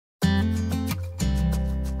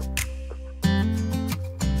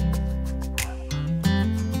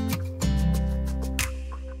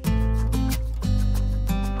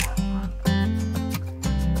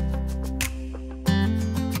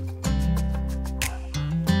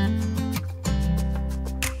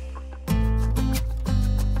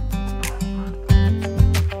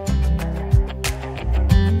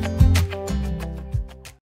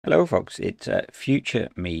Hello folks, it's future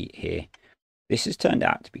me here. This has turned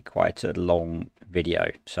out to be quite a long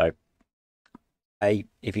video, so hey,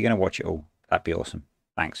 if you're going to watch it all, that'd be awesome.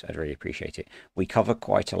 Thanks, I'd really appreciate it. We cover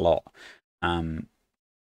quite a lot.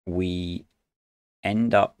 We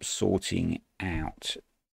end up sorting out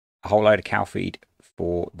a whole load of cow feed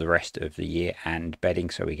for the rest of the year and bedding,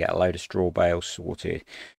 so we get a load of straw bales sorted.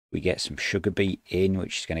 We get some sugar beet in,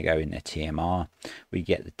 which is going to go in the TMR. We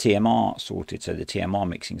get the TMR sorted, so the TMR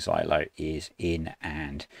mixing silo is in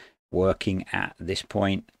and working at this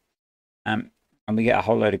point. And we get a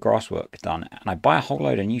whole load of grass work done, and I buy a whole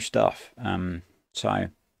load of new stuff. So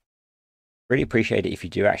really appreciate it if you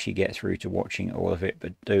do actually get through to watching all of it,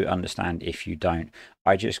 but do understand if you don't.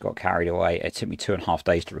 I just got carried away. It took me 2.5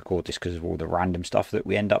 days to record this because of all the random stuff that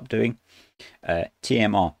we end up doing.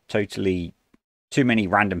 TMR, totally too many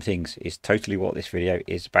random things, is totally what this video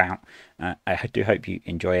is about. I do hope you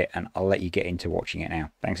enjoy it, and I'll let you get into watching it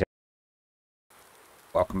now. Thanks.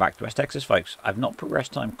 Welcome back to West Texas, folks. I've not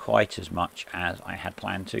progressed time quite as much as I had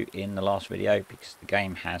planned to in the last video because the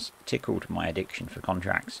game has tickled my addiction for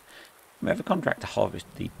contracts. We have a contract to harvest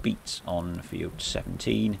the beets on field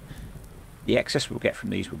 17. The excess we'll get from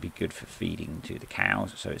these will be good for feeding to the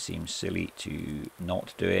cows, so it seems silly to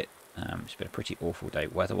not do it. It's been a pretty awful day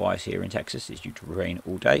weather-wise here in Texas. It's due to rain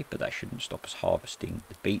all day, but that shouldn't stop us harvesting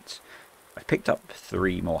the beets. I've picked up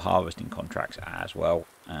 3 more harvesting contracts as well,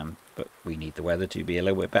 but we need the weather to be a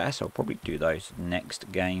little bit better, so I'll probably do those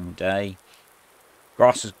next game day.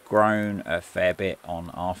 Grass has grown a fair bit on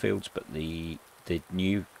our fields, but the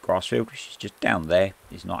new grass field, which is just down there,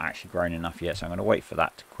 is not actually grown enough yet, so I'm going to wait for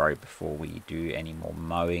that to grow before we do any more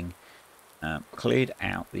mowing. Cleared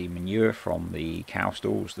out the manure from the cow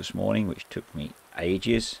stalls this morning, which took me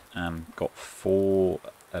ages. Got 4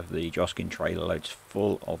 of the Joskin trailer loads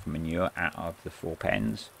full of manure out of the 4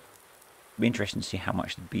 pens. It'll be interesting to see how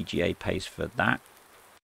much the BGA pays for that.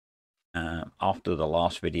 After the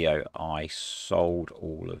last video, I sold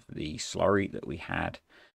all of the slurry that we had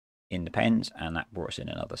in the pens, and that brought us in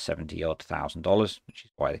another $70,000, which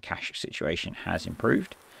is why the cash situation has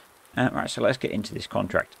improved. Right, so let's get into this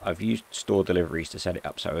contract. I've used store deliveries to set it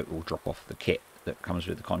up so it will drop off the kit that comes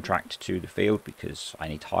with the contract to the field, because I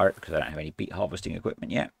need to hire it because I don't have any beet harvesting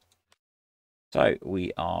equipment yet. So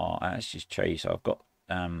we are, let's just show you. So I've got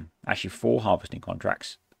actually 4 harvesting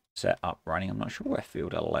contracts set up running. I'm not sure where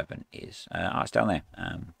field 11 is. It's down there.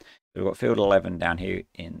 So we've got field 11 down here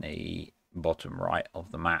in the bottom right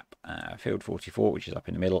of the map, field 44, which is up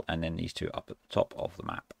in the middle, and then these 2 up at the top of the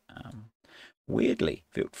map. Weirdly,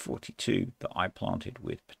 field 42 that I planted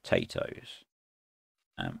with potatoes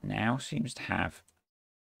now seems to have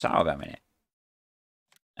sorghum in it,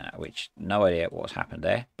 which no idea what's happened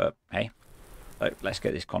there, but hey, so let's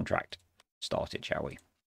get this contract started, shall we?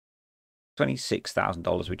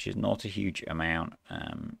 $26,000, which is not a huge amount,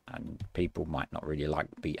 and people might not really like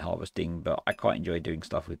beet harvesting, but I quite enjoy doing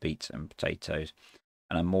stuff with beets and potatoes,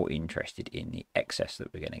 and I'm more interested in the excess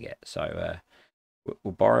that we're going to get. So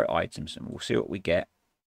we'll borrow items and we'll see what we get,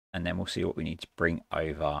 and then we'll see what we need to bring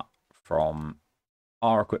over from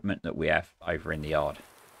our equipment that we have over in the yard.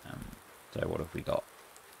 So what have we got?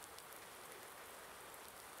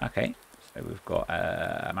 Okay, so we've got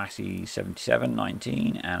a Massey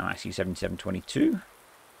 7719 and a Massey 7722.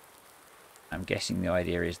 I'm guessing the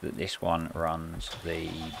idea is that this one runs the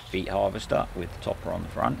beet harvester with the topper on the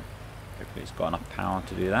front. Hopefully it's got enough power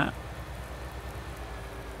to do that.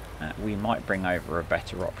 We might bring over a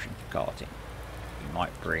better option for carting. We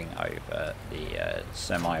might bring over the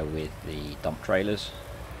semi with the dump trailers,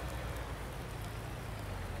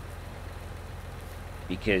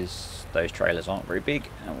 because those trailers aren't very big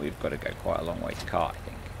and we've got to go quite a long way to cart, I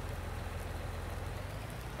think.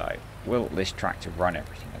 So will this tractor run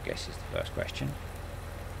everything, I guess, is the first question.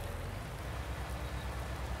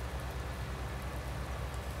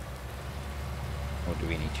 Or do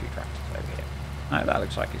we need 2 tractors over here? No, that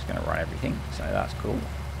looks like it's going to run everything, so that's cool.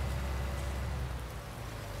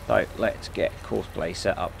 So let's get course play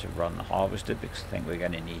set up to run the harvester, because I think we're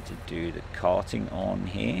going to need to do the carting on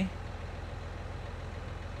here.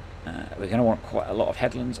 We're going to want quite a lot of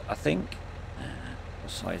headlands, I think.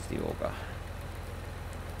 What size is the auger?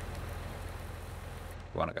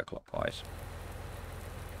 We want to go clockwise.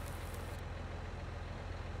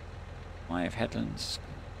 5 headlands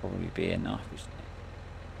probably be enough, isn't it?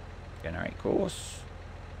 Generate course.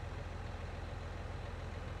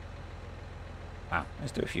 Wow,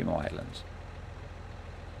 let's do a few more headlands.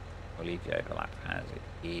 We'll leave the overlap as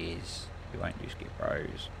it is. We won't do skip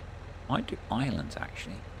rows. Might do islands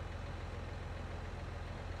actually.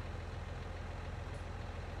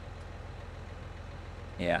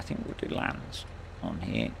 Yeah, I think we'll do lands. on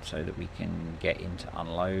here so that we can get in to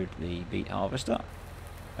unload the beet harvester.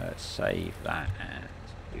 Save that and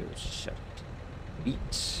we'll set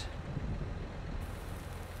beets.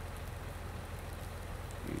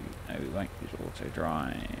 No, we won't use auto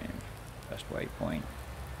drive. First waypoint.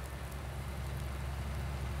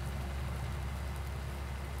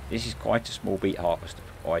 This is quite a small beet harvester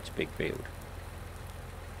for quite a big field.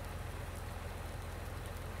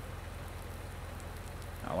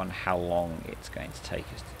 I wonder how long it's going to take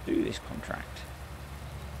us to do this contract.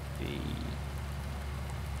 It's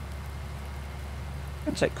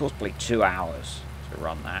going to take possibly 2 hours to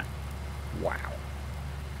run that. Wow.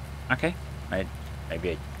 Okay, maybe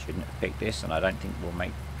I shouldn't have picked this, and I don't think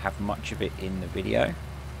we'll have much of it in the video.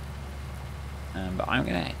 But I'm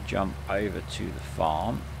going to jump over to the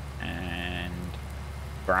farm and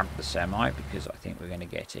grab the semi because I think we're going to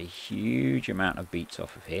get a huge amount of beets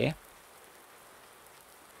off of here.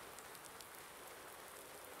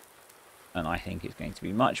 And I think it's going to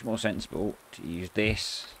be much more sensible to use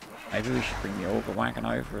this. Maybe we should bring the auger wagon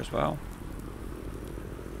over as well.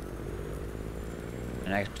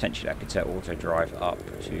 And potentially I could set auto drive up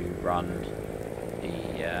to run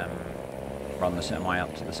the semi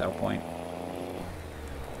up to the sell point.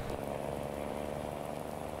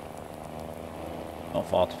 Not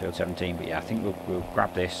far to field 17, but yeah, I think we'll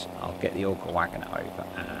grab this. I'll get the auger wagon over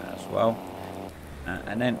as well.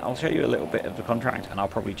 And then I'll show you a little bit of the contract, and I'll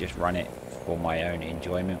probably just run it for my own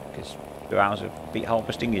enjoyment because 2 hours of beet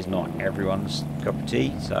harvesting is not everyone's cup of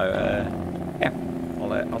tea. So yeah,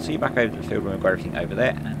 I'll see you back over the field when we've got everything over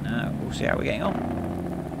there, and we'll see how we're getting on.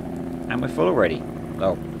 And we're full already.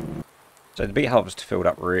 Well, so the beet harvester filled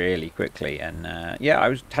up really quickly, and yeah, I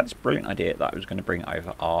had this brilliant idea that I was going to bring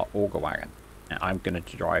over our auger wagon. Now, I'm going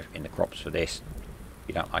to drive in the crops for this. If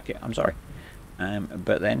you don't like it, I'm sorry.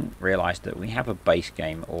 But then realised that we have a base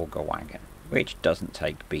game auger wagon, which doesn't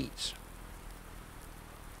take beets.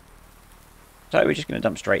 So we're just going to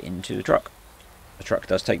dump straight into the truck. The truck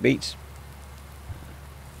does take beets.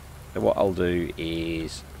 So what I'll do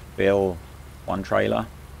is fill one trailer,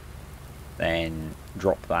 then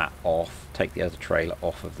drop that off, take the other trailer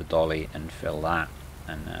off of the dolly and fill that,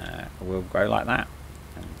 and we'll go like that.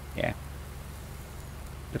 And yeah.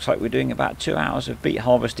 Looks like we're doing about 2 hours of beet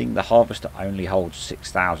harvesting. The harvester only holds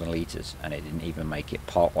 6,000 litres, and it didn't even make it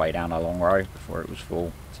part way down a long row before it was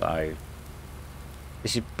full. So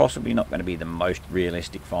this is possibly not going to be the most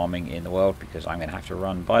realistic farming in the world because I'm going to have to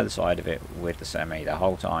run by the side of it with the semi the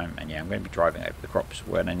whole time. And yeah, I'm going to be driving over the crops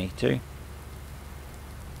when I need to.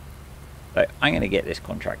 So I'm going to get this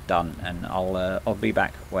contract done, and I'll be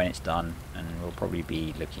back when it's done, and we'll probably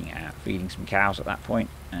be looking at feeding some cows at that point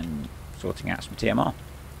and sorting out some TMR.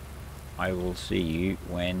 I will see you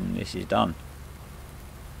when this is done.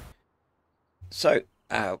 So,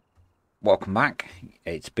 welcome back.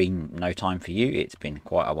 It's been no time for you. It's been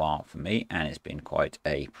quite a while for me, and it's been quite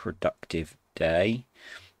a productive day.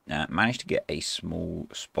 Managed to get a small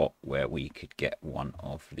spot where we could get one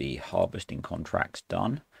of the harvesting contracts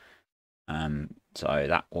done. So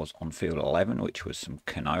that was on field 11, which was some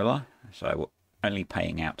canola. So we're only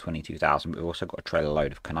paying out 22,000, but we've also got a trailer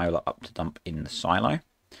load of canola up to dump in the silo.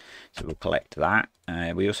 So we'll collect that.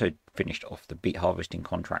 We also finished off the beet harvesting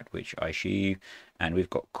contract, which I show you, and we've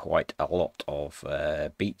got quite a lot of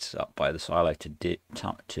beets up by the silo to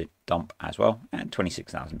dump as well, and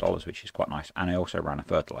 $26,000, which is quite nice. And I also ran a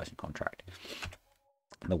fertilizing contract.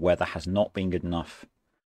 The weather has not been good enough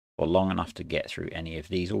or long enough to get through any of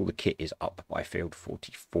these. All the kit is up by field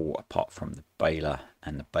 44, apart from the baler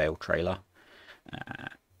and the bale trailer.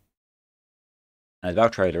 The bale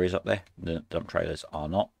trailer is up there. The dump trailers are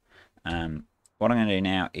not. What I'm going to do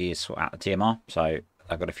now is sort out the TMR. So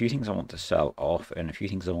I've got a few things I want to sell off and a few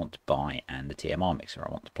things I want to buy, and the TMR mixer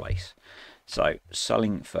I want to place. So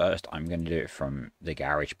selling first, I'm going to do it from the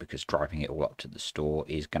garage because driving it all up to the store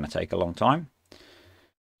is going to take a long time.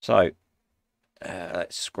 So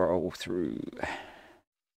let's scroll through.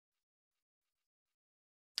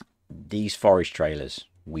 These forage trailers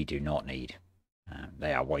we do not need.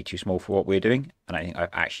 They are way too small for what we're doing. I don't think I've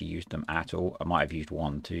actually used them at all. I might have used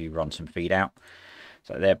one to run some feed out.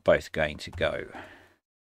 So they're both going to go.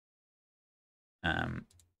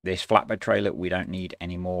 This flatbed trailer we don't need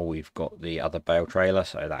anymore. We've got the other bale trailer,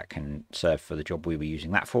 so that can serve for the job we were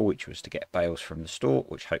using that for, which was to get bales from the store,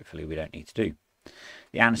 which hopefully we don't need to do.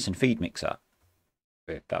 The Anderson feed mixer,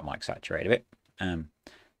 that might saturate a bit.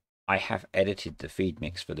 I have edited the feed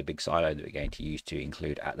mix for the big silo that we're going to use to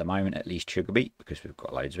include at the moment at least sugar beet, because we've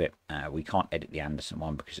got loads of it. We can't edit the Anderson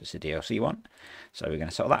one because it's a DLC one, so we're going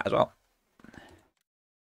to sell that as well.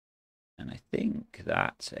 And I think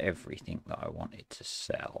that's everything that I wanted to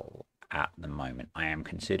sell at the moment. I am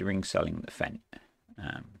considering selling the Fent.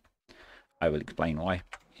 I will explain why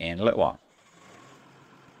in a little while.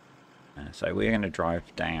 So we're going to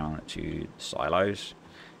drive down to the silos,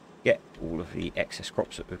 get all of the excess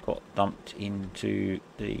crops that we've got dumped into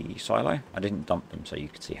the silo. I didn't dump them so you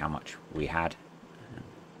could see how much we had.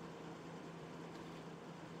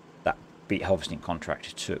 That beet harvesting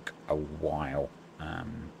contract took a while.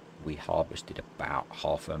 We harvested about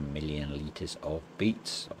 500,000 litres of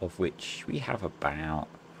beets, of which we have about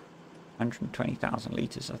 120,000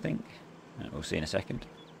 litres, I think. We'll see in a second.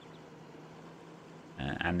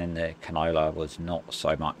 And then the canola was not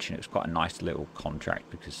so much, and it was quite a nice little contract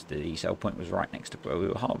because the sell point was right next to where we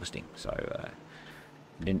were harvesting. So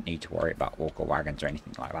I didn't need to worry about walker wagons or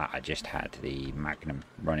anything like that. I just had the Magnum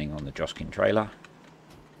running on the Joskin trailer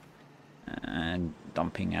and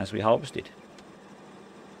dumping as we harvested.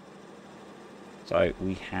 So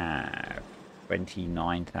we have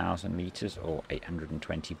 29,000 litres or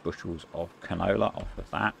 820 bushels of canola off of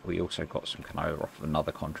that. We also got some canola off of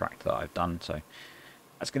another contract that I've done, so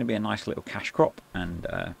that's going to be a nice little cash crop. And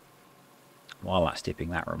while that's dipping,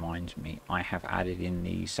 that reminds me, I have added in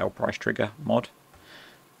the sell price trigger mod,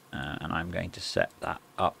 and I'm going to set that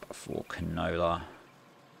up for canola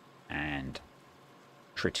and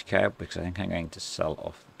triticale, because I think I'm going to sell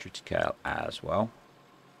off the triticale as well.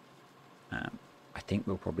 I think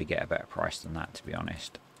we'll probably get a better price than that, to be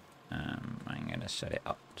honest. I'm going to set it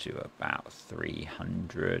up to about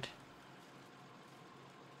 300.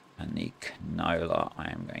 And the canola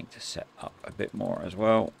I am going to set up a bit more as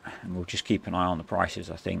well. And we'll just keep an eye on the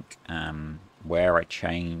prices, I think. Where I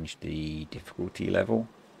changed the difficulty level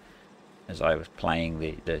as I was playing,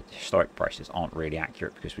 the historic prices aren't really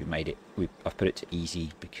accurate because we made it, I've put it to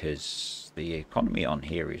easy because the economy on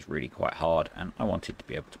here is really quite hard and I wanted to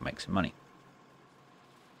be able to make some money.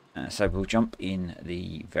 So we'll jump in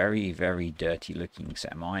the very, very dirty looking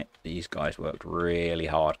semi. These guys worked really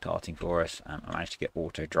hard carting for us. I managed to get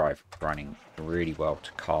auto drive running really well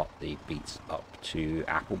to cart the beets up to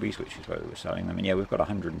Applebee's, which is where we were selling them. And yeah, we've got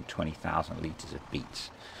 120,000 litres of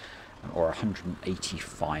beets, or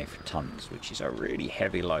 185 tons, which is a really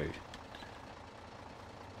heavy load.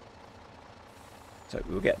 So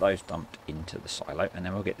we'll get those dumped into the silo, and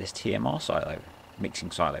then we'll get this TMR silo,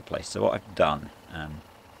 mixing silo placed. So what I've done,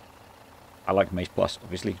 I like Maize Plus,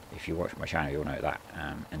 obviously. If you watch my channel, you'll know that.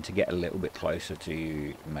 And to get a little bit closer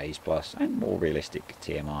to Maize Plus and more realistic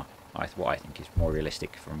TMR, what I think is more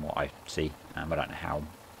realistic from what I see. I don't know how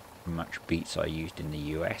much beets I used in the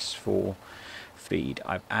US for feed.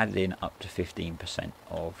 I've added in up to 15%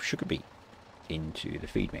 of sugar beet into the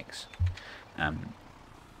feed mix.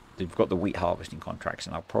 We've got the wheat harvesting contracts,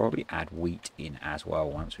 and I'll probably add wheat in as well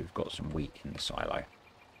once we've got some wheat in the silo.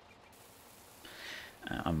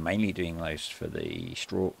 I'm mainly doing those for the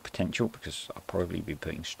straw potential because I'll probably be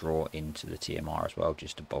putting straw into the TMR as well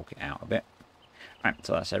just to bulk it out a bit. Right,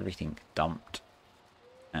 so that's everything dumped.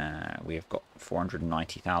 We've got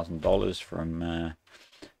 $490,000 from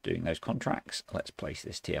doing those contracts. Let's place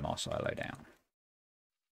this TMR silo down.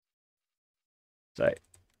 So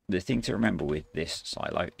the thing to remember with this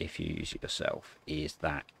silo, if you use it yourself, is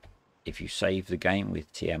that if you save the game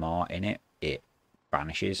with TMR in it, it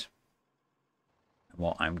vanishes.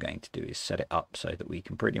 What I'm going to do is set it up so that we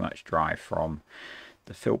can pretty much drive from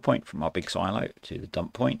the fill point from our big silo to the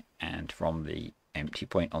dump point, and from the empty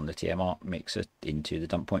point on the TMR mixer into the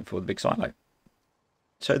dump point for the big silo,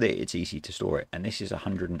 so that it's easy to store it. And this is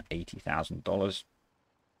 $180,000.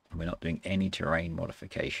 We're not doing any terrain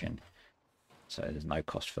modification, so there's no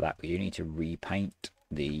cost for that. We do need to repaint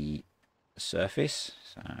the surface.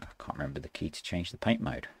 So I can't remember the key to change the paint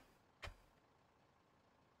mode.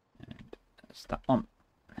 And that's that one.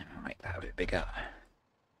 And we'll make that a bit bigger.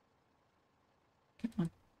 Come on.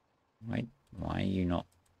 Wait, why are you not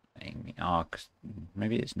letting me? Oh, cause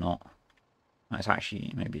maybe it's not. It's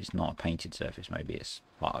actually, maybe it's not a painted surface. Maybe it's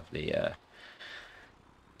part of the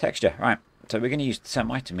texture. Right, so we're going to use the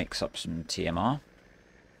semi to mix up some TMR.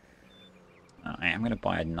 I am going to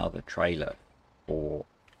buy another trailer for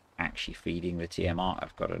actually feeding the TMR.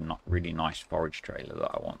 I've got a really nice forage trailer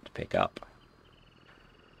that I want to pick up.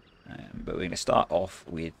 But we're going to start off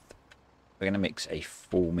with, we're going to mix a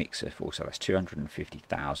full mixer full, so that's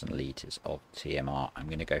 250,000 litres of TMR. I'm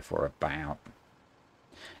going to go for about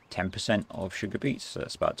 10% of sugar beets, so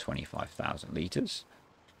that's about 25,000 litres.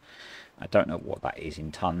 I don't know what that is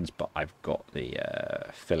in tons, but I've got the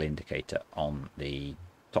fill indicator on the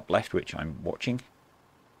top left, which I'm watching,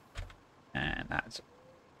 and that's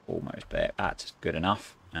almost there. That's good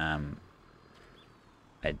enough. I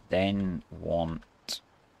then want,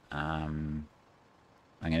 I'm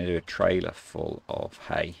going to do a trailer full of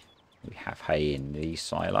hay, We have hay in these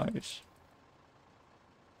silos.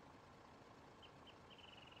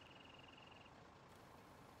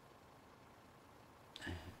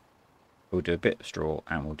 We'll do a bit of straw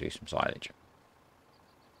and we'll do some silage.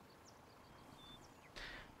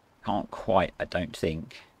 Can't quite, I don't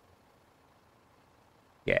think,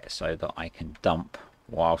 get so that I can dump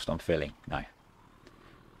whilst I'm filling. No.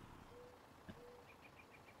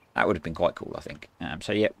 That would have been quite cool, I think.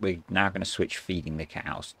 So yeah, we're now going to switch feeding the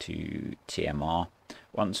cows to TMR.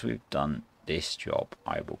 Once we've done this job,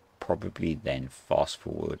 I will probably then fast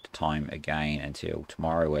forward time again until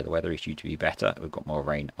tomorrow, where the weather is due to be better. We've got more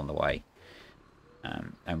rain on the way.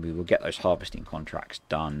 And we will get those harvesting contracts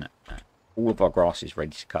done. All of our grass is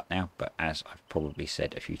ready to cut now, but as I've probably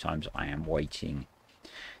said a few times, I am waiting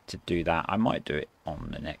to do that. I might do it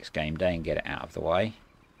on the next game day and get it out of the way.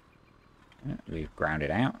 We've ground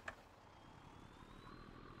it out.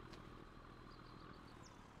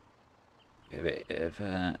 A bit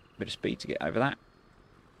of speed to get over that.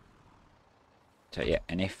 So yeah,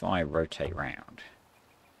 and if I rotate round,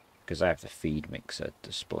 because I have the feed mixer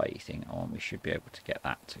display thing on, we should be able to get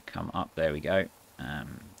that to come up. There we go.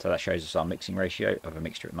 So that shows us our mixing ratio of a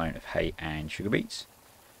mixture at the moment of hay and sugar beets.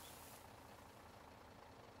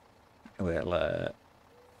 We'll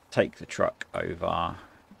take the truck over.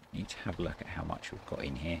 Need to have a look at how much we've got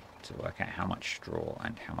in here to work out how much straw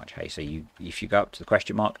and how much hay. So if you go up to the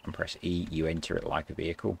question mark and press E, you enter it like a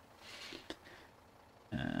vehicle.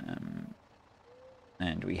 And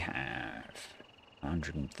we have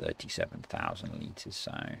 137,000 litres,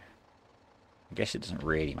 so I guess it doesn't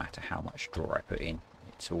really matter how much straw I put in.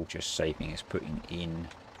 It's all just saving us putting in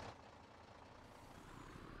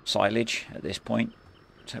silage at this point.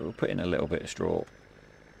 So we'll put in a little bit of straw.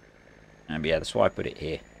 And yeah, that's why I put it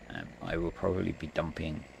here. I will probably be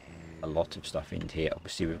dumping a lot of stuff into here.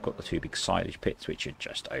 Obviously we've got the two big silage pits which are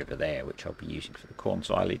just over there, which I'll be using for the corn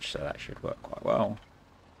silage, so that should work quite well.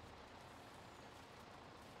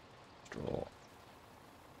 Straw.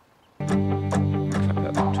 If I put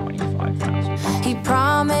about 25,000. He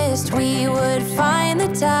promised we would find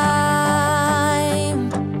the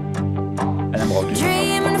time. And then what I'll do,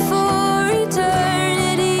 dreaming for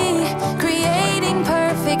eternity, creating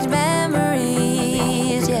perfect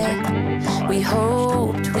memories. Yeah, we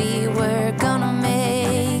hoped we were gonna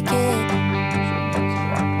make it.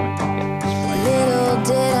 Little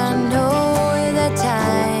did I know that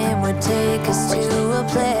time would take us to a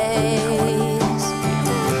place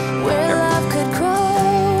where love could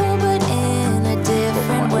grow, but in a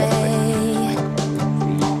different way.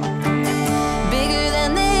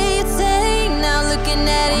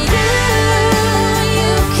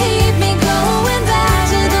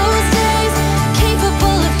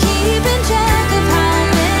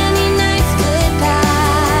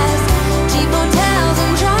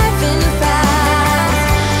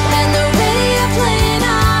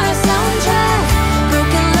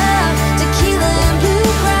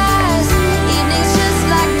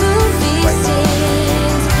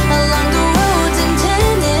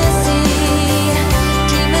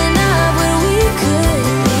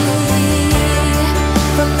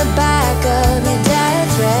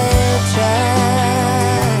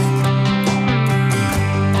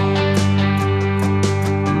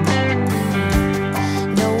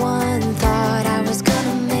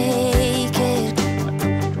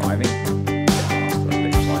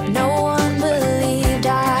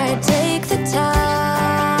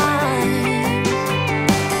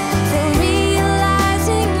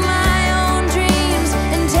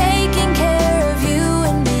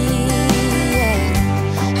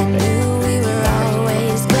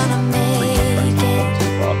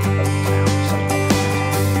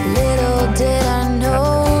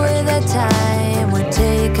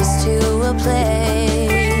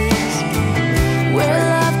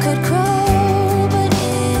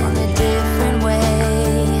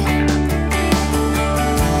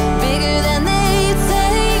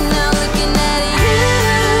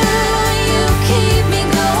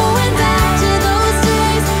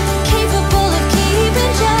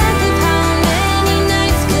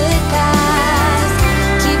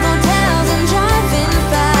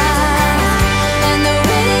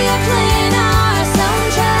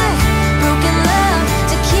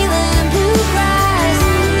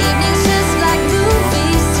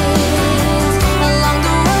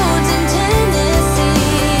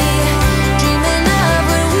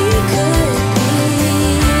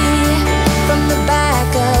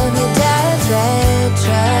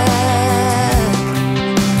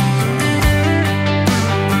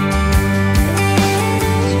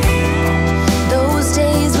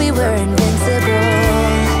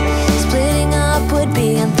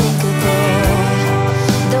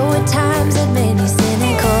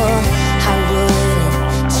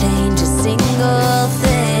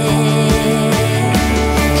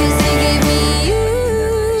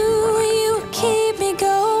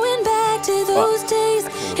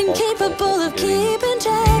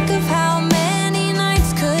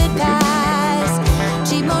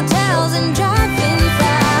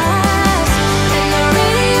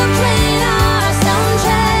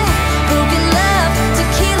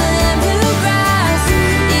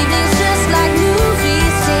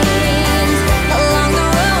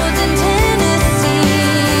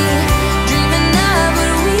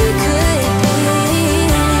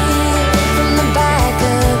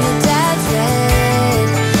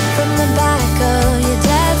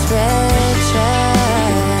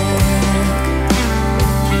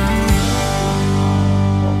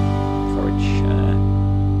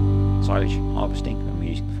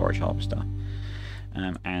 forage harvester,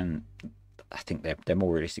 and I think they're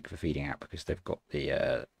more realistic for feeding out because they've got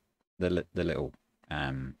the little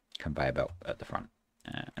conveyor belt at the front,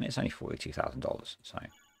 and it's only $42,000. So,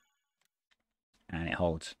 and it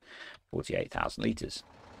holds 48,000 liters.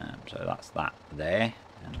 So that's that there,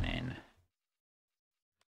 and then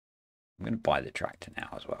I'm going to buy the tractor now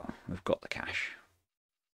as well. We've got the cash.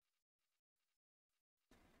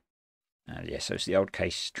 Yeah, so it's the old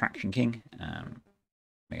case Traction King.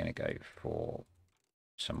 We're going to go for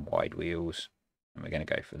some wide wheels, and we're going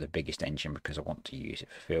to go for the biggest engine because I want to use it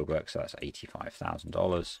for fieldwork. So that's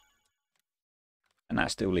 $85,000, and that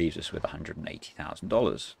still leaves us with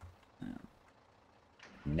 $180,000.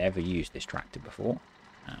 Never used this tractor before.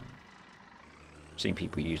 Seen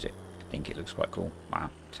people use it. I think it looks quite cool.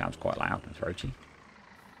 Wow, sounds quite loud and throaty.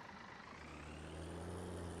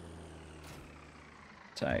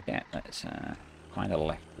 So yeah, let's kind of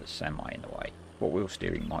left the semi in the way. Four-wheel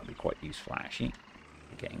steering might be quite useful actually,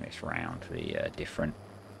 for getting this round the different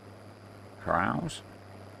corrals.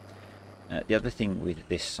 The other thing with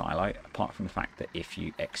this silo, apart from the fact that if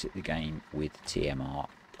you exit the game with TMR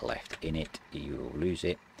left in it, you will lose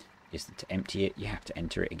it, is that to empty it, you have to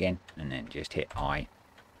enter it again, and then just hit I,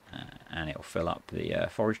 and it'll fill up the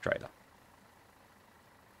forage trailer.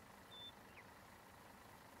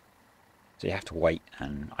 So you have to wait,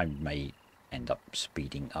 and I may end up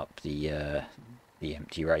speeding up the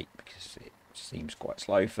empty rate because it seems quite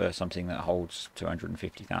slow for something that holds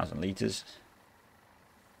 250,000 litres.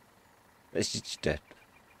 It's just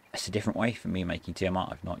it's a different way for me making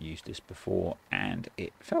TMR. I've not used this before, and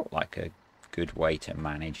it felt like a good way to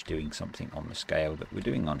manage doing something on the scale that we're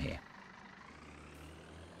doing on here.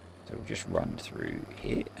 So we'll just run through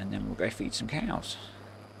here, and then we'll go feed some cows.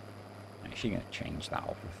 I'm actually going to change that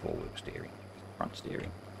off with four-wheel steering, front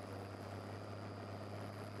steering.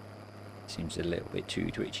 Seems a little bit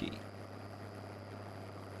too twitchy.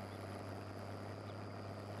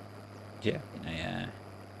 Yeah,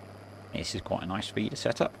 this is quite a nice feeder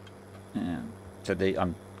setup. So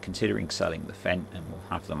I'm considering selling the Fendt, and we'll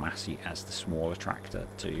have the Massey as the smaller tractor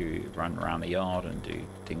to run around the yard and do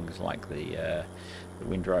things like the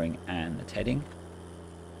windrowing and the tedding.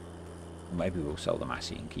 Maybe we'll sell the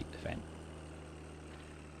Massey and keep the Fendt.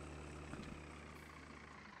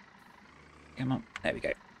 Come on, there we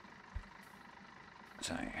go.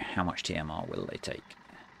 So how much TMR will they take?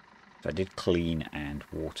 So I did clean and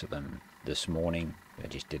water them this morning. I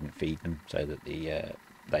just didn't feed them so that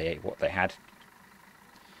they ate what they had.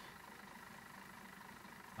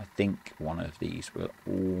 I think one of these will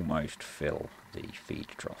almost fill the feed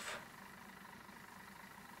trough.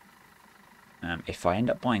 If I end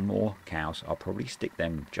up buying more cows, I'll probably stick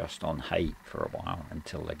them just on hay for a while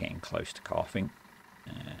until they're getting close to calving.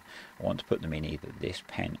 I want to put them in either this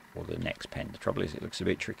pen or the next pen. The trouble is it looks a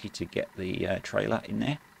bit tricky to get the trailer in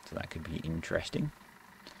there, so that could be interesting.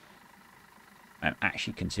 I'm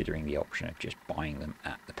actually considering the option of just buying them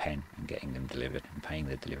at the pen and getting them delivered and paying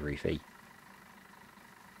the delivery fee.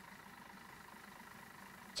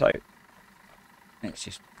 So let's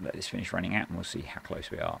just let this finish running out and we'll see how close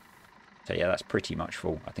we are. So yeah, that's pretty much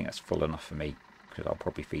full. I think that's full enough for me, because I'll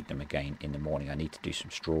probably feed them again in the morning. I need to do some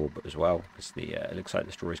straw as well, because it looks like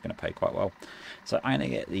the straw is going to pay quite well. So I'm going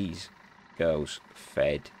to get these girls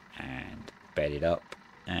fed and bedded up,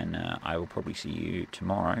 and I will probably see you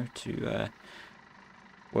tomorrow to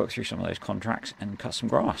work through some of those contracts and cut some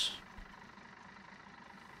grass.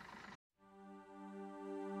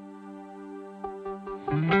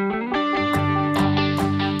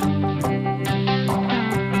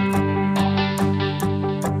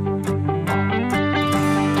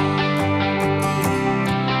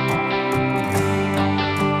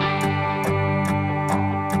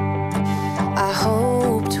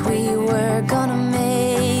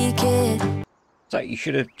 So you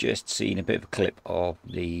should have just seen a bit of a clip of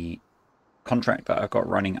the contract that I've got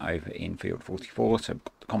running over in field 44. So we've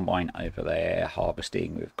got the combine over there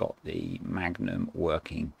harvesting, we've got the Magnum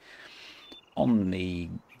working on the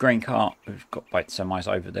grain cart, we've got both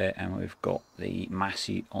semis over there, and we've got the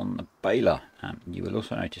Massey on the baler. You will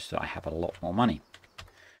also notice that I have a lot more money.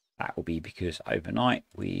 That will be because overnight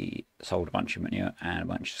we sold a bunch of manure and a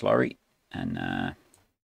bunch of slurry, and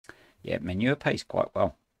yeah, manure pays quite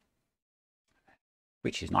well,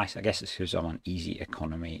 which is nice. I guess it's because I'm on easy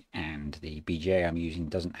economy and the BGA I'm using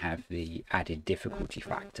doesn't have the added difficulty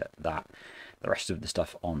factor that the rest of the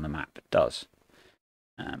stuff on the map does.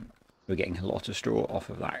 We're getting a lot of straw off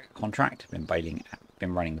of that contract. Been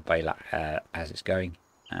running the baler as it's going,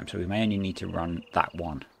 so we may only need to run that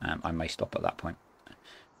one. I may stop at that point.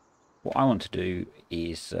 What I want to do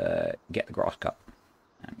is get the grass cut.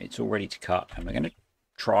 It's all ready to cut, and we're going to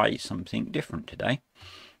try something different today.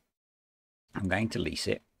 I'm going to lease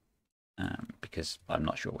it because I'm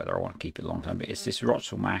not sure whether I want to keep it a long time, but it's this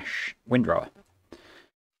Rotzel Mash windrower.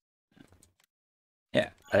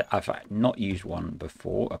 Yeah, I've not used one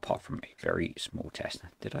before apart from a very small test.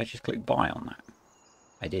 Did I just click buy on that?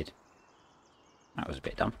 I did. That was a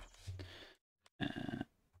bit dumb.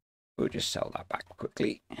 We'll just sell that back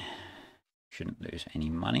quickly. Shouldn't lose any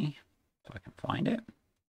money if I can find it.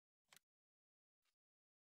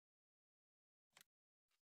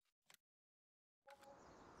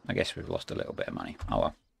 I guess we've lost a little bit of money. Oh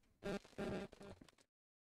well.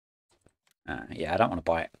 Yeah, I don't want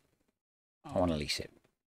to buy it. I want to lease it.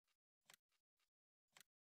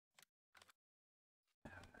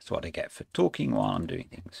 That's what I get for talking while I'm doing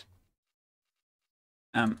things.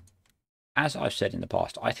 As I've said in the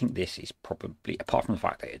past, I think this is probably, apart from the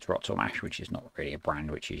fact that it's Rotzel Mash, which is not really a brand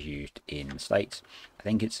which is used in the States, I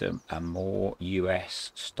think it's a more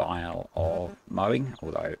US style of mowing,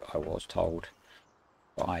 although I was told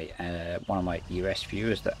by one of my US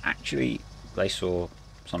viewers that actually they saw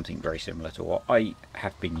something very similar to what I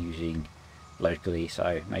have been using locally,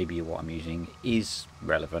 so maybe what I'm using is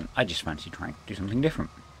relevant. I just fancy trying to do something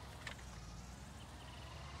different.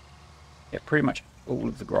 Yeah, pretty much all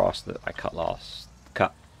of the grass that I cut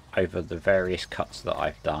over the various cuts that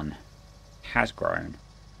I've done has grown.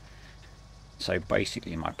 So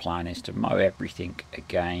basically my plan is to mow everything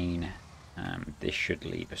again. This should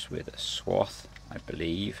leave us with a swath, I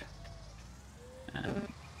believe. I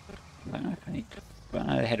don't know if I need to, but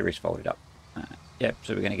no, the header is folded up. Yep,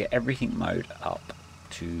 so we're going to get everything mowed up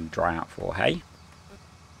to dry out for hay.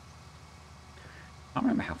 I can't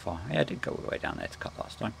remember how far. Yeah, I did go all the way down there to cut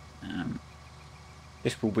last time.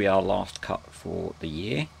 This will be our last cut for the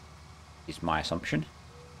year, is my assumption.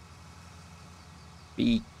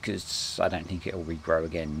 Because I don't think it will regrow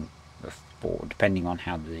again before, depending on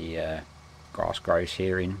how the grass grows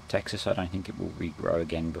here in Texas, I don't think it will regrow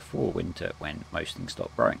again before winter when most things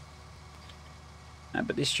stop growing.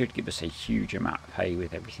 But this should give us a huge amount of hay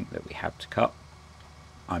with everything that we have to cut.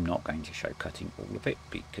 I'm not going to show cutting all of it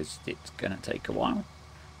because it's going to take a while.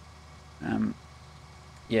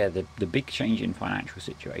 Yeah, the big change in financial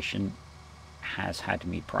situation has had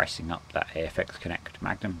me pricing up that AFX Connect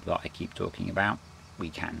Magnum that I keep talking about. We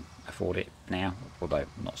can afford it now, although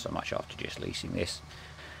not so much after just leasing this.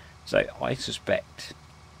 So I suspect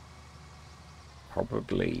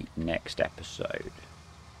probably next episode,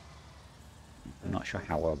 I'm not sure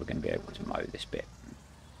how well we're going to be able to mow this bit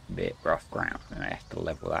rough ground. We're going to have to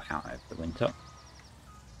level that out over the winter.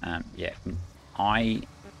 Yeah, I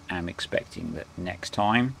am expecting that next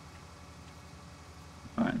time,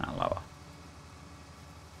 oh no, lower,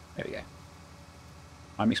 there we go.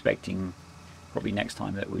 I'm expecting probably next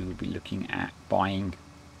time that we will be looking at buying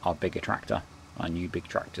our bigger tractor, our new big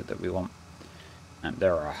tractor that we want.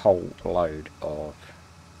 There are a whole load of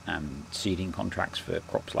seeding contracts for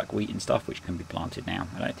crops like wheat and stuff which can be planted now.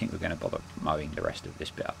 I don't think we're going to bother mowing the rest of this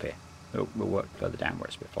bit up here. We'll work further down where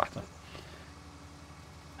it's a bit flatter.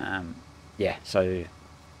 Yeah, so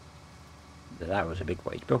that was a big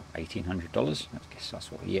wage bill, $1,800. I guess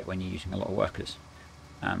that's what you get when you're using a lot of workers.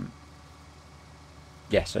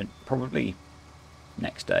 Yeah, so probably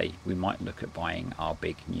next day we might look at buying our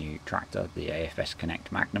big new tractor, the AFS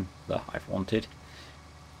Connect Magnum that I've wanted.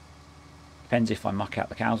 Depends if I muck out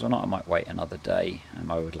the cows or not. I might wait another day.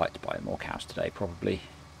 I would like to buy more cows today probably.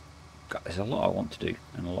 God, there's a lot I want to do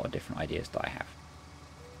and a lot of different ideas that I have.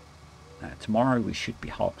 Tomorrow we should be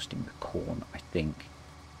harvesting the corn, I think.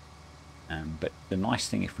 But the nice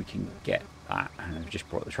thing, if we can get that, and I've just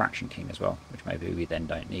brought the Traction King as well, which maybe we then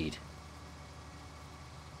don't need.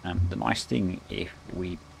 The nice thing, if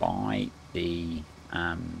we buy the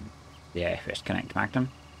AFS Connect Magnum,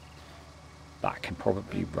 that can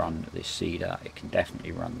probably run this seeder. It can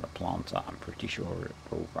definitely run the planter. I'm pretty sure it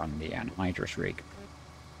will run the anhydrous rig.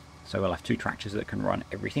 So we'll have two tractors that can run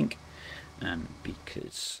everything.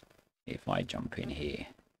 Because if I jump in here,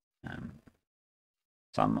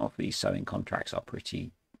 some of these sowing contracts are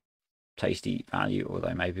pretty tasty value,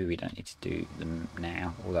 although maybe we don't need to do them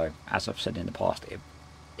now. Although, as I've said in the past,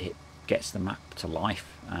 it gets the map to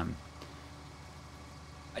life.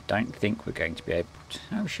 I don't think we're going to be able to.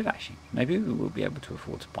 No, we should actually. Maybe we will be able to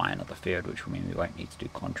afford to buy another field, which will mean we won't need to do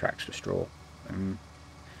contracts for straw. I'm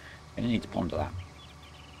going to need to ponder that.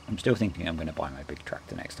 I'm still thinking I'm going to buy my big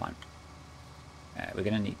tractor next time. We're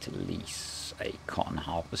going to need to lease a cotton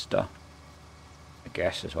harvester, I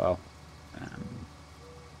guess, as well.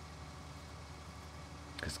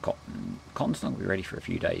 Because cotton's not going to be ready for a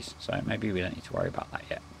few days, so maybe we don't need to worry about that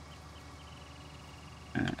yet.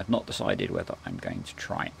 I've not decided whether I'm going to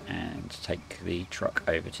try and take the truck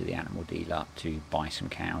over to the animal dealer to buy some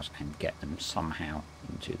cows and get them somehow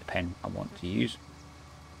into the pen I want to use,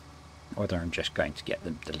 or whether I'm just going to get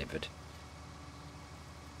them delivered.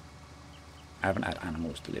 I haven't had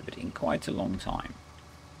animals delivered in quite a long time.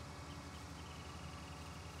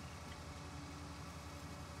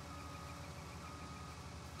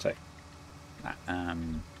 So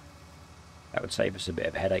that would save us a bit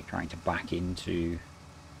of a headache trying to back into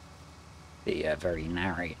the very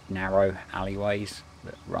narrow alleyways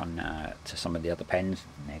that run to some of the other pens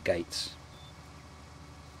and their gates,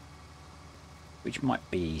 which might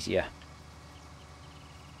be easier.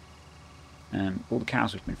 All the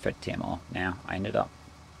cows have been fed TMR now. I ended up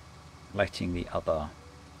letting the other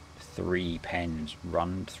 3 pens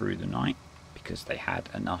run through the night because they had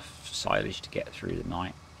enough silage to get through the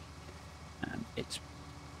night. It's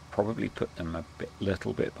probably put them a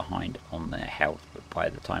little bit behind on their health, but by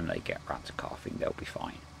the time they get around to calving they'll be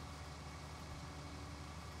fine.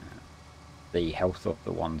 The health of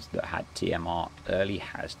the ones that had TMR early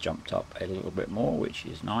has jumped up a little bit more, which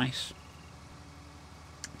is nice.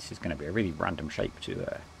 This is going to be a really random shape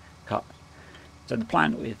to cut. So the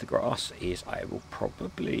plan with the grass is I will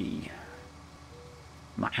probably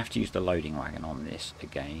might have to use the loading wagon on this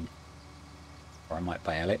again, or I might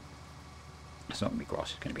bale it. It's not going to be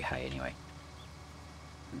grass, it's going to be hay anyway.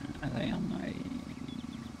 Are they unloaded?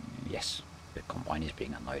 Yes, the combine is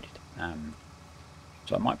being unloaded.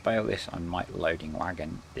 So I might bale this, I might loading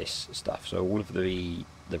wagon this stuff. So all of the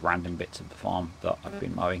random bits of the farm that I've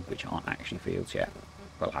been mowing, which aren't actually fields yet,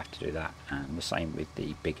 we'll have to do that. And the same with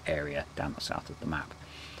the big area down the south of the map.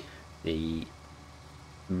 The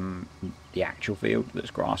actual field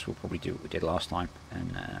that's grass, we'll probably do what we did last time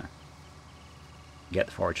and get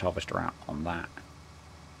the forage harvester out on that.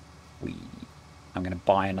 I'm going to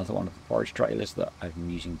buy another one of the forage trailers that I'm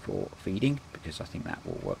using for feeding, because I think that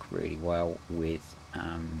will work really well with,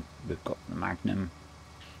 we've got the Magnum,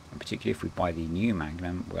 and particularly if we buy the new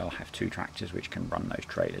Magnum, we'll have 2 tractors which can run those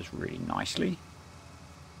trailers really nicely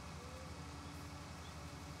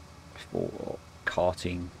for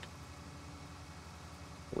carting.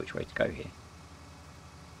 Which way to go here?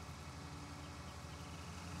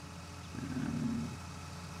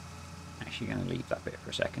 Actually going to leave that bit for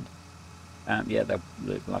a second. Yeah, they'll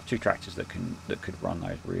have 2 tractors that could run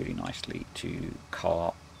those really nicely to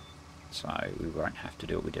cart, so we won't have to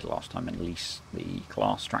do what we did last time and lease the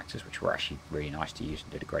class tractors, which were actually really nice to use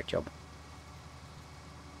and did a great job.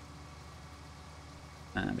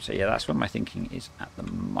 So yeah, that's what my thinking is at the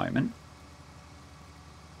moment.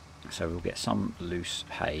 So we'll get some loose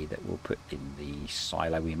hay that we'll put in the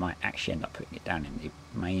silo. We might actually end up putting it down in the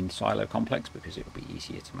main silo complex because it will be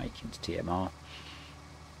easier to make into TMR.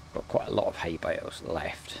 Got quite a lot of hay bales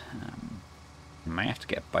left. I may have to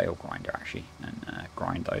get a bale grinder actually and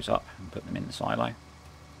grind those up and put them in the silo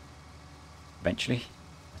eventually.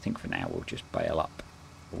 I think for now we'll just bale up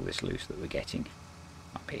all this loose that we're getting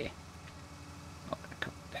up here. Not going to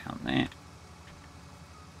cut it down there.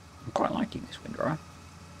 I'm quite liking this windrower.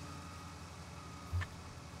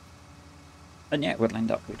 And yeah, we'll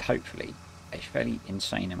end up with hopefully a fairly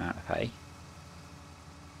insane amount of hay.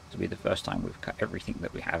 This will be the first time we've cut everything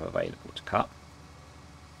that we have available to cut.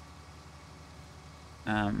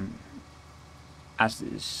 As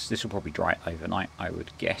this will probably dry overnight, I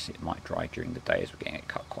would guess it might dry during the day as we're getting it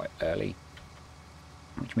cut quite early.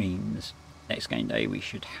 Which means next game day we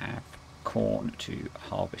should have corn to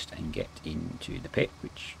harvest and get into the pit,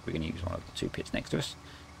 which we're going to use one of the 2 pits next to us.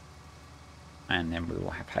 And then we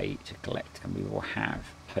will have hay to collect, and we will have,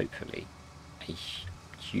 hopefully, a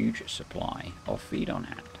huge supply of feed on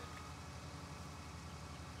hand.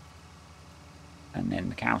 And then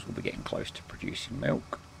the cows will be getting close to producing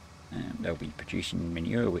milk, and they'll be producing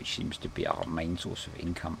manure, which seems to be our main source of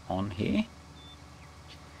income on here.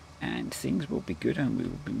 And things will be good, and we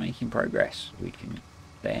will be making progress. We can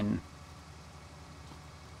then,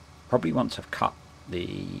 probably once I've cut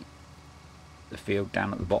the field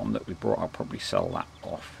down at the bottom that we brought, I'll probably sell that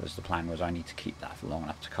off, as the plan was only to keep that for long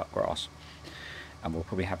enough to cut grass. And we'll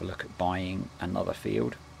probably have a look at buying another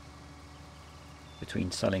field.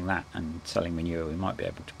 Between selling that and selling manure, we might be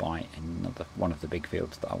able to buy another one of the big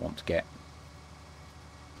fields that I want to get,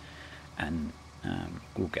 and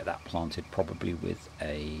we'll get that planted probably with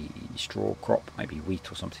a straw crop, maybe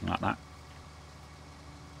wheat or something like that,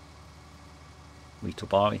 wheat or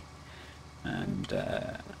barley, and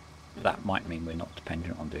that might mean we're not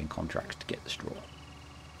dependent on doing contracts to get the straw.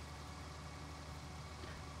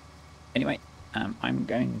 Anyway, I'm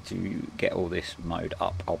going to get all this mowed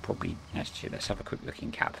up. I'll probably, actually, let's have a quick look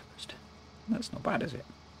in cab first. That's not bad, is it?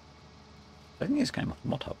 I think this came off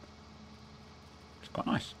Mod Hub. It's quite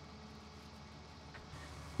nice.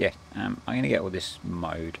 Yeah, I'm going to get all this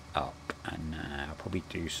mowed up, and I'll probably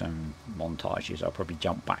do some montages. I'll probably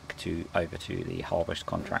jump back over to the harvest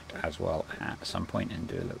contract as well at some point and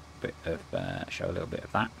do a little bit of show a little bit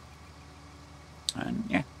of that. And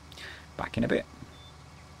yeah, back in a bit.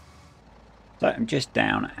 So I'm just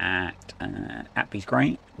down at Appy's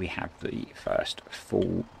Grain. We have the first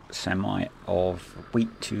full semi of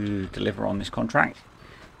wheat to deliver on this contract.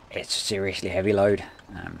 It's a seriously heavy load.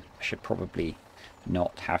 I should probably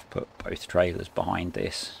not have put both trailers behind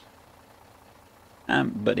this,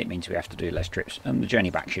 but it means we have to do less trips, and the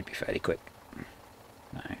journey back should be fairly quick.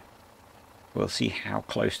 So we'll see how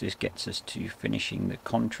close this gets us to finishing the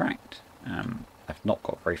contract. I've not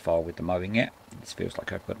got very far with the mowing yet. This feels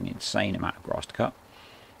like I've got an insane amount of grass to cut.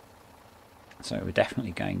 So we're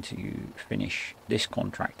definitely going to finish this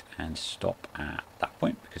contract and stop at that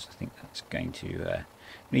point, because I think that's going to...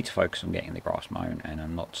 we need to focus on getting the grass mown, and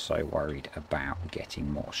I'm not so worried about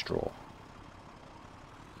getting more straw.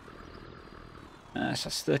 So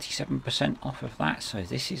that's 37% off of that, so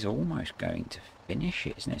this is almost going to finish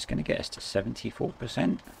it, isn't it? It's going to get us to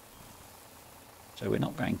 74%. So we're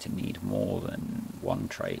not going to need more than one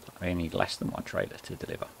trailer. We need less than one trailer to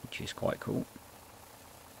deliver, which is quite cool.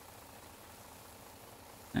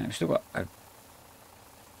 And we've still got a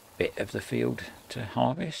bit of the field to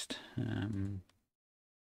harvest.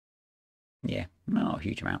 Yeah, not a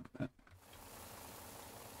huge amount, but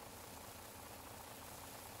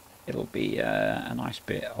it'll be a nice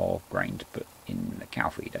bit of grain to put in the cow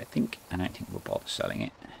feed, I think. I don't think we'll bother selling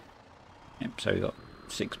it. Yep, so we've got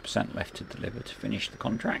 6% left to deliver to finish the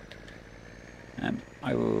contract.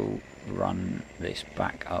 I will run this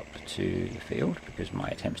back up to the field because my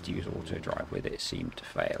attempts to use auto drive with it seem to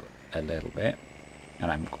fail a little bit, and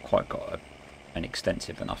I haven't quite got an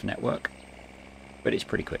extensive enough network, but it's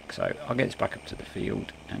pretty quick. So I'll get this back up to the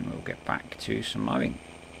field and we'll get back to some mowing.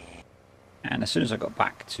 And as soon as I got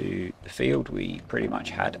back to the field, we pretty much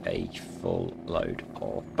had a full load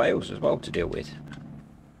of bales as well to deal with.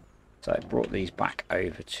 So I brought these back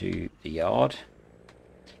over to the yard.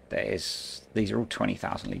 These are all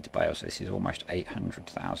 20,000 litre bales, so this is almost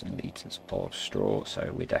 800,000 litres of straw,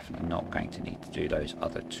 so we're definitely not going to need to do those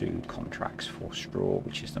other two contracts for straw,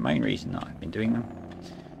 which is the main reason that I've been doing them.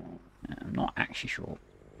 I'm not actually sure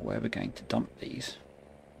where we're going to dump these.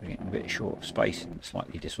 We're getting a bit short of space in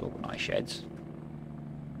slightly disorganised sheds.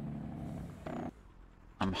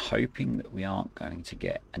 I'm hoping that we aren't going to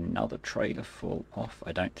get another trailer full off.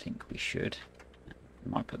 I don't think we should. I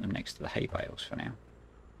might put them next to the hay bales for now.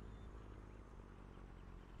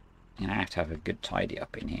 And I have to have a good tidy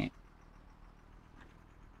up in here.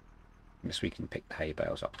 I guess we can pick the hay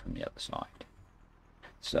bales up from the other side.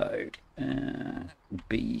 So,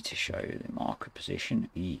 B to show the marker position.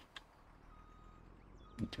 E.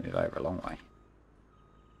 Need to move over a long way.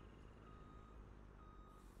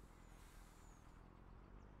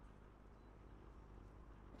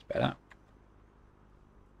 Better.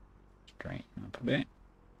 Straighten up a bit.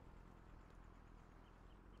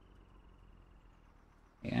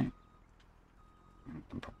 Yeah. I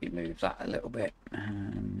can probably move that a little bit.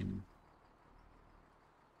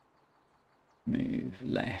 Move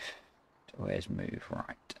left. Where's move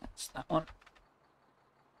right? That's that one.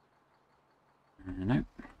 No.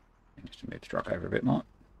 Just to move the truck over a bit more.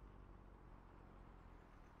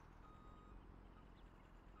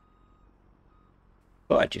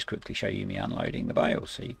 But I'd just quickly show you me unloading the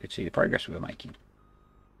bales so you could see the progress we were making.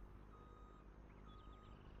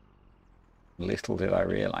 Little did I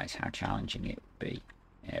realise how challenging it would be.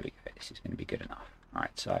 There we go, this is going to be good enough.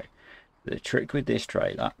 Alright, so the trick with this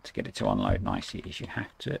trailer to get it to unload nicely is you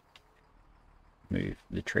have to move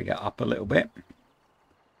the trigger up a little bit.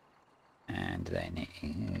 And then it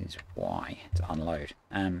is Y to unload.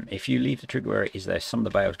 If you leave the trigger where it is there, some of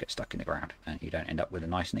the bales get stuck in the ground and you don't end up with a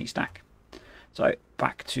nice neat stack. So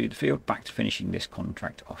back to the field, back to finishing this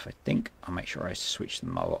contract off. I think I'll make sure I switch the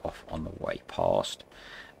mower off on the way past,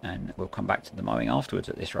 and we'll come back to the mowing afterwards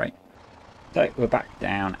at this rate. So we're back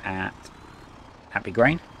down at Happy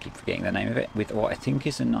Grain, keep forgetting the name of it, with what I think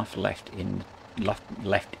is enough left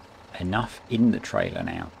enough in the trailer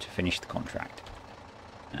now to finish the contract.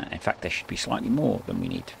 In fact, there should be slightly more than we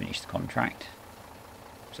need to finish the contract.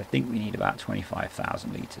 So I think we need about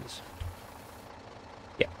 25,000 litres.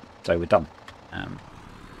 Yeah, so we're done.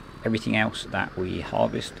 Everything else that we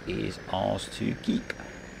harvest is ours to keep.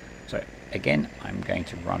 So again, I'm going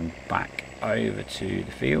to run back over to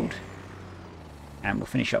the field and we'll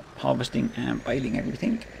finish up harvesting and baling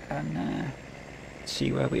everything and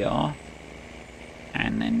see where we are,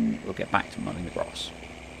 and then we'll get back to mowing the grass.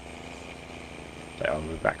 So I'll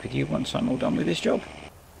be back with you once I'm all done with this job.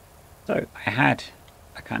 So I had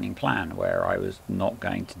a cunning plan where I was not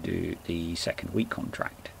going to do the second week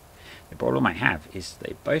contract. The problem I have is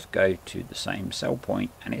they both go to the same sell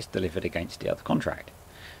point and it's delivered against the other contract.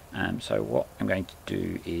 So what I'm going to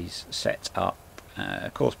do is set up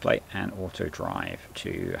course plate and auto drive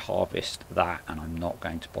to harvest that, and I'm not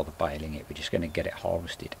going to bother baling it. We're just going to get it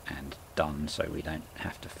harvested and done so we don't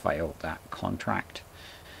have to fail that contract.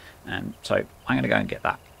 So I'm going to go and get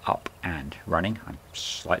that up and running. I'm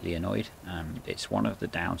slightly annoyed. It's one of the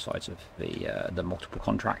downsides of the multiple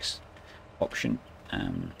contracts option,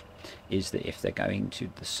 is that if they're going to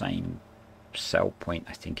the same sell point,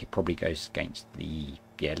 I think it probably goes against the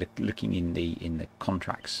looking in the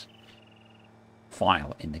contracts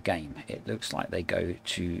file in the game, it looks like they go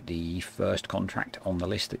to the first contract on the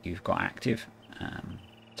list that you've got active.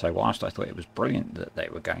 So whilst I thought it was brilliant that they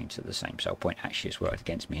were going to the same sell point, actually it's worked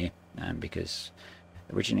against me here, because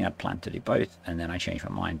originally I'd planned to do both and then I changed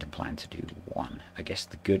my mind and planned to do one. I guess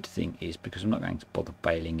the good thing is, because I'm not going to bother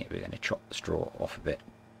baling it, we're going to chop the straw off of it.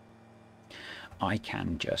 I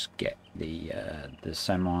can just get the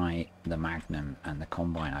semi, the magnum and the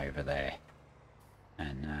combine over there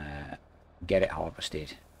and get it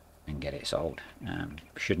harvested and get it sold.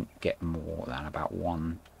 Shouldn't get more than about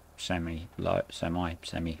one semi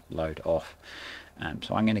load off.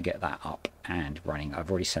 So I'm going to get that up and running. I've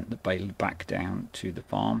already sent the baler back down to the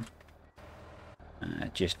farm.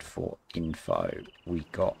 Just for info, we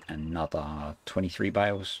got another 23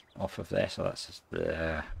 bales off of there, so that's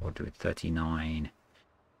we'll do it 39,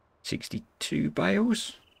 62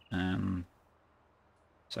 bales.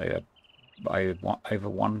 So over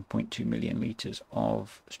 1.2 million litres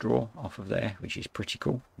of straw off of there, which is pretty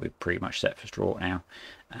cool. We're pretty much set for straw now.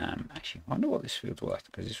 Actually, I wonder what this field's worth,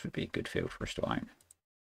 because this would be a good field for us to own.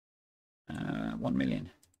 1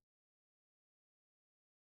 million.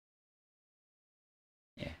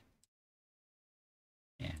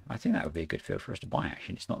 Yeah, I think that would be a good field for us to buy,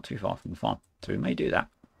 actually. It's not too far from the farm, so we may do that.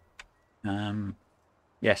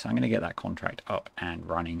 Yes, I'm going to get that contract up and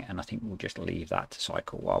running, and I think we'll just leave that to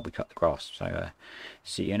cycle while we cut the grass. So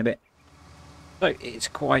see you in a bit. So it's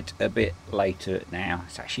quite a bit later now.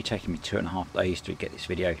 It's actually taken me 2.5 days to get this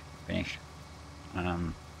video finished.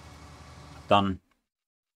 I've done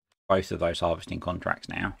both of those harvesting contracts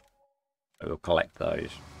now, so we'll collect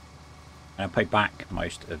those. And I'll pay back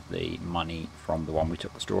most of the money from the one we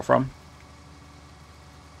took the straw from,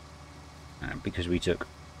 because we took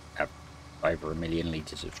over 1 million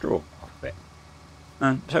litres of straw off of it.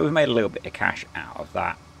 So we made a little bit of cash out of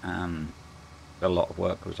that. A lot of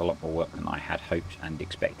work. It was a lot more work than I had hoped and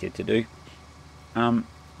expected to do.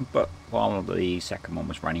 But while the second one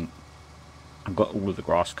was running, I've got all of the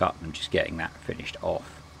grass cut and just getting that finished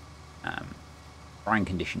off. Drying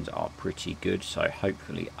conditions are pretty good, so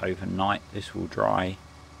hopefully overnight this will dry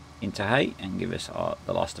into hay and give us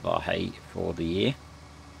the last of our hay for the year.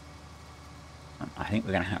 I think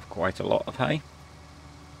we're going to have quite a lot of hay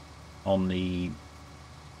on the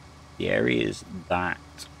areas that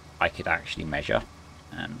I could actually measure.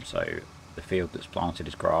 So the field that's planted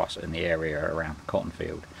as grass and the area around the cotton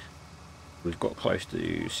field, we've got close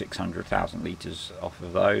to 600,000 litres off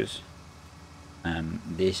of those.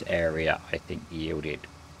 This area I think yielded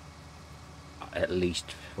at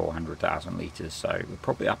least 400,000 litres, so we're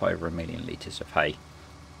probably up over 1 million litres of hay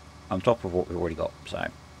on top of what we've already got. So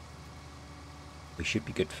we should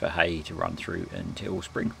be good for hay to run through until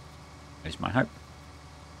spring, is my hope.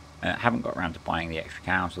 Haven't got around to buying the extra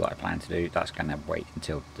cows that I plan to do. That's going to wait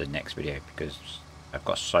until the next video, because I've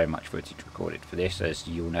got so much footage recorded for this, as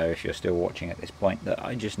you'll know if you're still watching at this point, that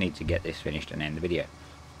I just need to get this finished and end the video.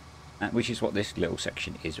 Which is what this little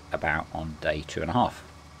section is about on day 2.5.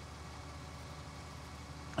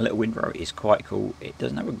 A little windrow is quite cool. It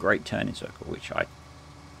doesn't have a great turning circle, which I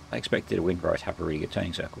expected a windrow to have a really good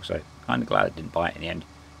turning circle, so kind of glad I didn't buy it in the end.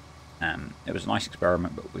 It was a nice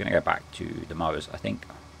experiment, but we're going to go back to the mowers, I think.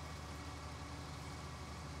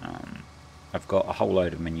 I've got a whole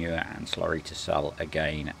load of manure and slurry to sell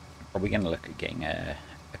again. Probably going to look at getting a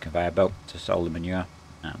conveyor belt to sell the manure.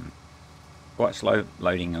 Quite slow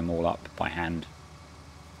loading them all up by hand.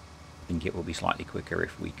 I think it will be slightly quicker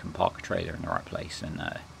if we can park a trailer in the right place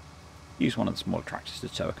and use one of the smaller tractors to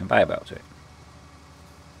tow a conveyor belt to it.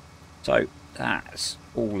 So that's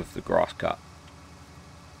all of the grass cut.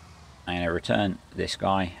 I'm going to return this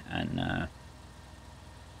guy and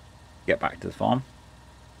get back to the farm,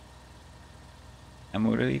 and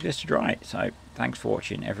we'll leave this to dry. So thanks for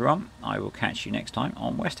watching, everyone. I will catch you next time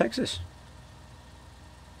on West Texas.